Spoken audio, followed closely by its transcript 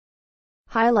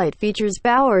Highlight features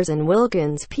Bowers &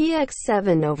 Wilkins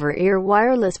PX7 over-ear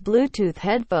wireless Bluetooth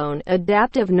headphone,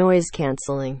 adaptive noise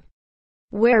cancelling.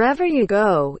 Wherever you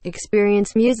go,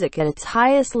 experience music at its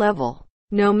highest level,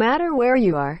 no matter where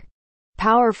you are.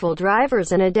 Powerful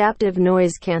drivers and adaptive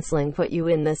noise cancelling put you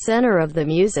in the center of the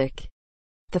music.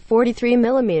 The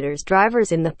 43mm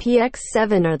drivers in the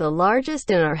PX7 are the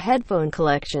largest in our headphone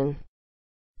collection.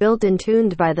 Built and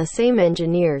tuned by the same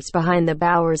engineers behind the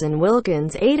Bowers &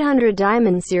 Wilkins 800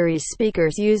 Diamond Series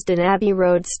speakers used in Abbey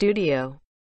Road Studio.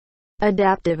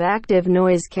 Adaptive active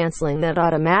noise cancelling that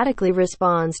automatically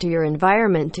responds to your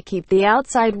environment to keep the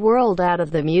outside world out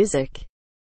of the music.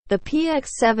 The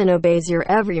PX7 obeys your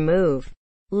every move.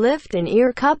 Lift an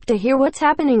ear cup to hear what's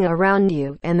happening around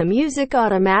you, and the music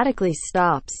automatically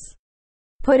stops.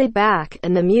 Put it back,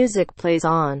 and the music plays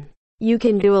on. You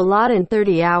can do a lot in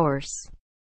 30 hours.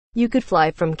 You could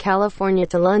fly from California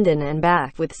to London and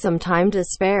back with some time to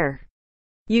spare.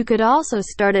 You could also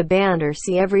start a band or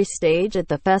see every stage at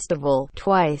the festival,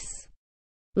 twice.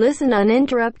 Listen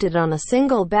uninterrupted on a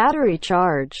single battery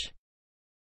charge.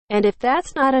 And if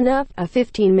that's not enough, a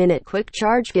 15-minute quick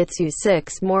charge gets you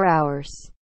 6 more hours.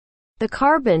 The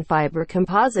carbon fiber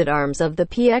composite arms of the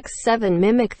PX7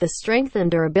 mimic the strength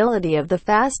and durability of the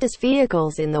fastest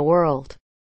vehicles in the world,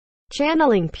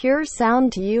 channeling pure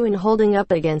sound to you and holding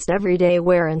up against everyday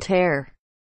wear and tear.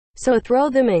 So throw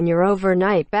them in your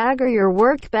overnight bag or your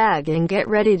work bag and get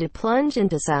ready to plunge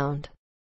into sound.